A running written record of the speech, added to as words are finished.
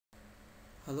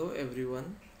Hello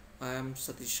everyone, I am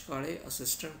Satish Kale,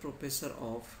 Assistant Professor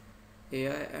of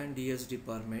AI and DS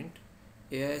Department,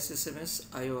 AISSMS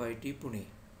IOIT Pune.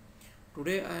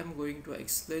 Today I am going to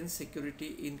explain security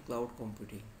in cloud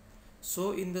computing.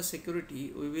 So in the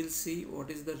security we will see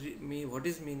what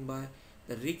is mean by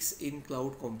the risks in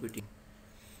cloud computing.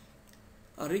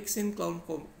 A risk in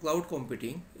cloud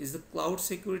computing is the cloud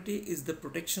security is the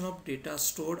protection of data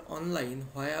stored online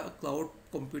via a cloud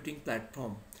computing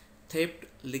platform, theft,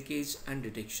 leakage and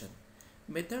detection.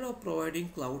 Method of providing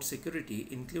cloud security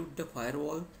include the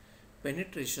firewall,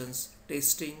 penetrations,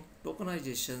 testing,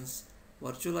 tokenizations,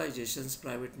 virtualizations,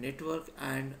 private network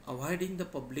and avoiding the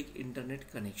public internet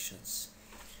connections.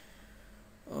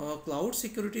 Cloud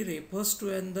security refers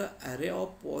to an the array of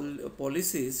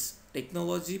policies,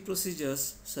 technology,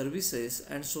 procedures, services,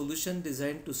 and solutions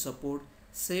designed to support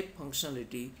safe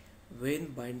functionality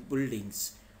when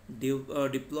buildings,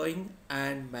 deploying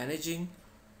and managing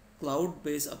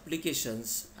cloud-based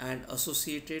applications and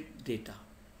associated data.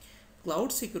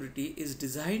 Cloud security is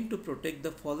designed to protect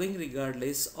the following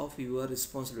regardless of your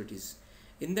responsibilities.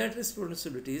 In that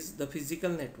responsibilities, the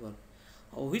physical network.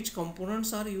 Which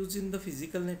components are used in the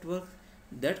physical network?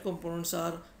 That components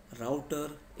are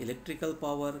router, electrical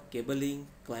power, cabling,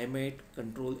 climate,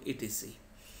 control, etc.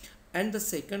 And the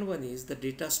second one is the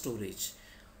data storage.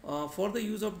 For the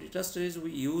use of data storage, we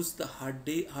use the hard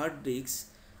disks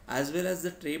as well as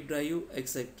the tape drive,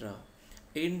 etc.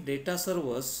 In data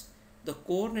servers, the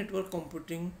core network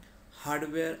computing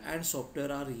hardware and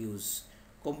software are used.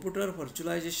 Computer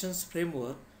virtualization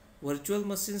framework, virtual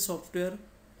machine software,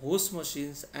 host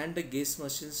machines and the guest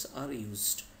machines are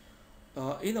used.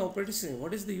 In operating system,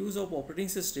 what is the use of operating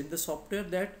system? The software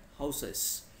that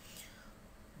houses.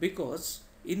 Because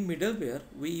in middleware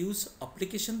we use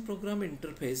application program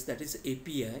interface, that is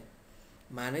API,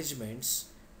 managements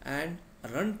and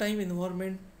runtime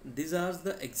environment. These are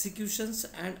the executions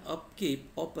and upkeep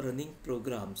of running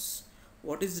programs.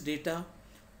 What is data?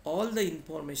 All the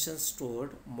information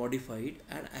stored, modified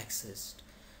and accessed.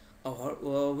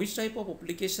 Which type of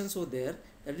applications were there?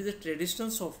 That is the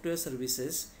traditional software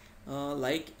services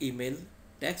like email,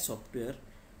 tax software,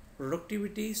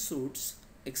 productivity suites,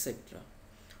 etc.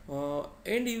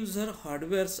 End user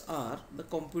hardwares are the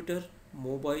computer,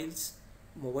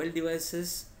 mobile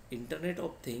devices, internet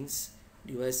of things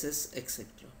devices, etc.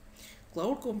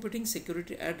 Cloud computing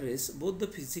security address both the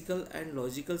physical and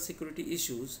logical security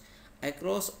issues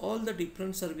across all the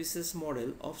different services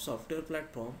model of software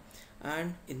platform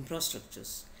and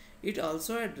infrastructures. It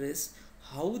also address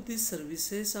how these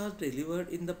services are delivered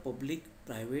in the public,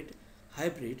 private,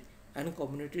 hybrid and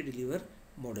community deliver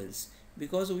models.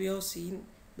 Because we have seen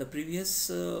the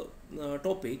previous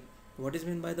topic, what is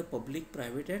meant by the public,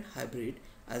 private and hybrid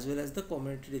as well as the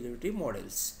community delivery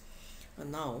models.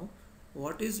 And now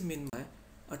what is meant by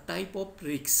a type of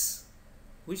risks?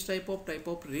 Which type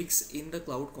of risks in the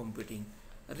cloud computing?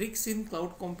 Risks in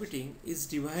cloud computing is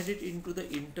divided into the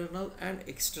internal and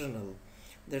external.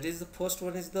 That is, the first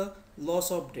one is the loss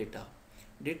of data.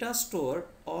 Data stored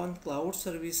on cloud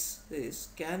services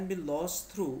can be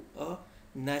lost through a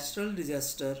natural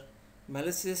disaster,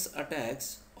 malicious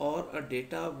attacks or a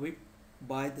data wiped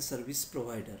by the service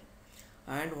provider.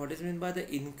 And what is meant by the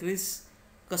increased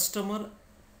customer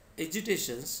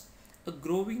agitations? A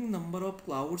growing number of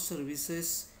cloud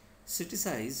services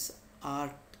citizens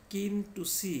are keen to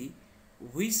see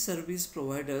which service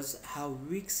providers have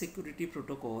weak security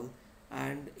protocol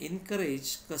and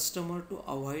encourage customer to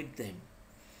avoid them.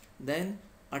 Then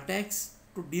attacks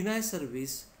to deny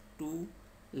service to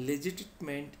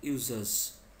legitimate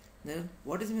users. Then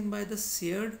what is meant by the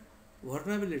shared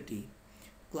vulnerability?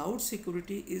 Cloud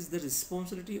security is the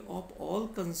responsibility of all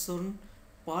concerned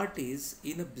parties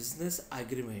in a business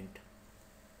agreement.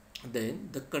 Then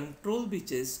the control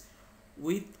breaches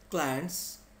with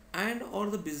clients and or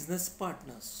the business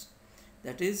partners.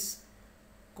 That is,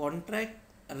 contract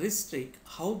restrict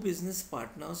how business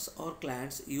partners or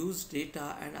clients use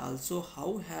data and also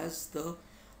how has the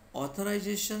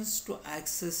authorizations to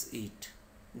access it.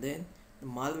 Then the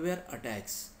malware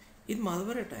attacks. In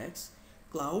malware attacks,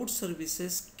 cloud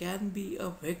services can be a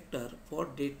vector for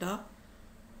data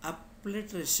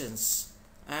applications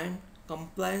and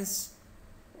compliance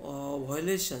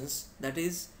violations. That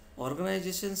is,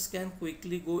 organizations can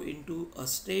quickly go into a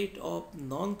state of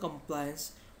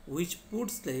non-compliance which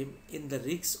puts them in the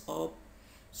risk of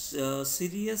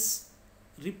serious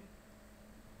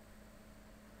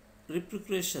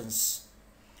repercussions.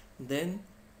 Then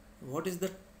what is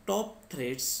the top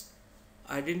threats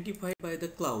identified by the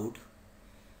cloud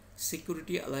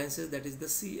security alliances, that is the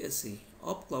CSA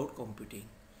of cloud computing?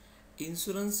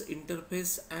 insurance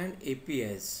interface and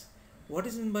APIs. What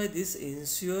is meant by this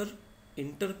insure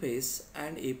interface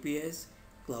and APIs?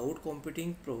 Cloud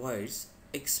computing provides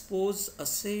expose a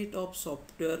set of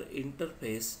software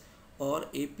interface or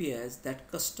APIs that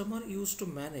customer use to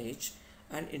manage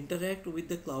and interact with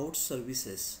the cloud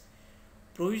services.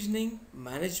 Provisioning,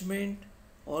 management,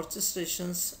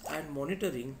 orchestrations, and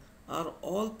monitoring are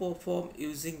all performed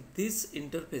using these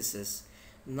interfaces.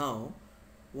 Now,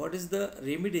 what is the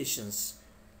remediations?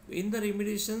 In the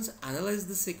remediations, analyze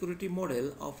the security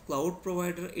model of cloud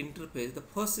provider interface. The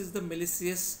first is the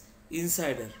malicious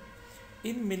insider.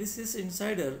 In malicious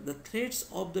insider, the threats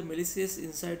of the malicious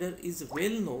insider is well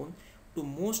known to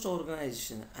most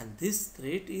organizations, and this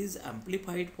threat is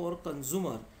amplified for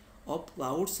consumer of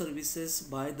cloud services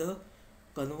by the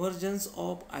convergence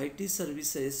of IT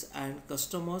services and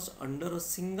customers under a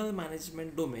single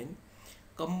management domain,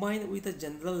 combined with a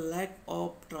general lack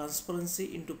of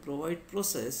transparency into provide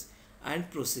process and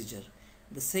procedure.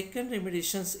 The second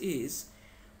remediations is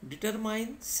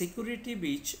determine security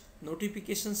breach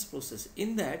notifications process.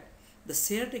 In that, the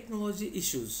shared technology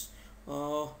issues,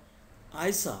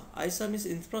 ISA means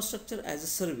infrastructure as a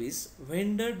service.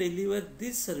 Vendor deliver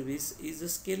this service is a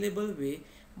scalable way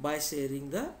by sharing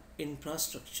the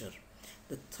infrastructure.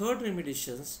 The third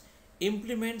remediations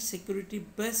implement security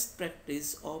best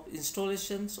practice of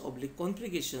installations, oblique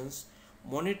configurations,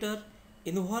 monitor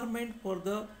environment for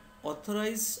the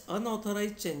authorized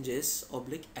unauthorized changes,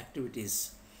 oblique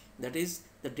activities. That is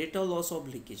the data loss or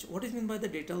leakage. What is meant by the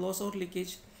data loss or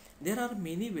leakage? There are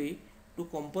many ways to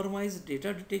compromise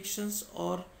data detections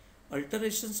or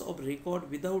alterations of record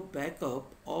without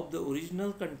backup of the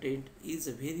original content is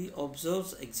a very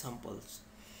observed examples.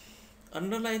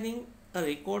 Underlining a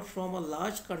record from a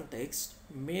large context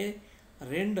may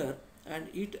render and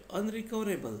it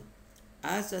unrecoverable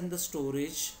as in the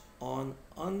storage on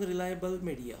unreliable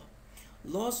media.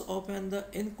 Loss of the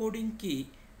encoding key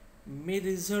may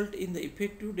result in the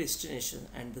effective destination.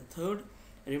 And the third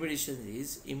remediation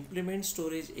is implement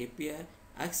storage API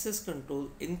access control,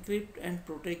 encrypt and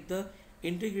protect the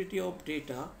integrity of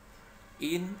data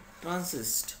in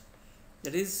transit.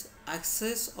 That is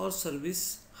access or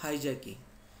service hijacking.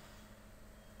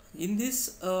 In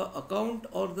this account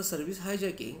or the service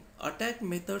hijacking, attack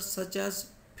methods such as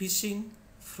phishing,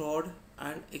 fraud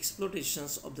and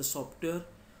exploitations of the software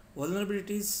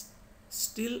vulnerabilities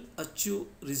still achieve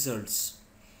results.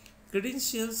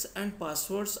 Credentials and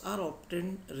passwords are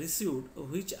often received,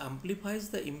 which amplifies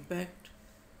the impact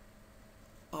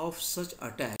of such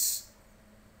attacks.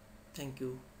 Thank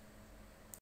you.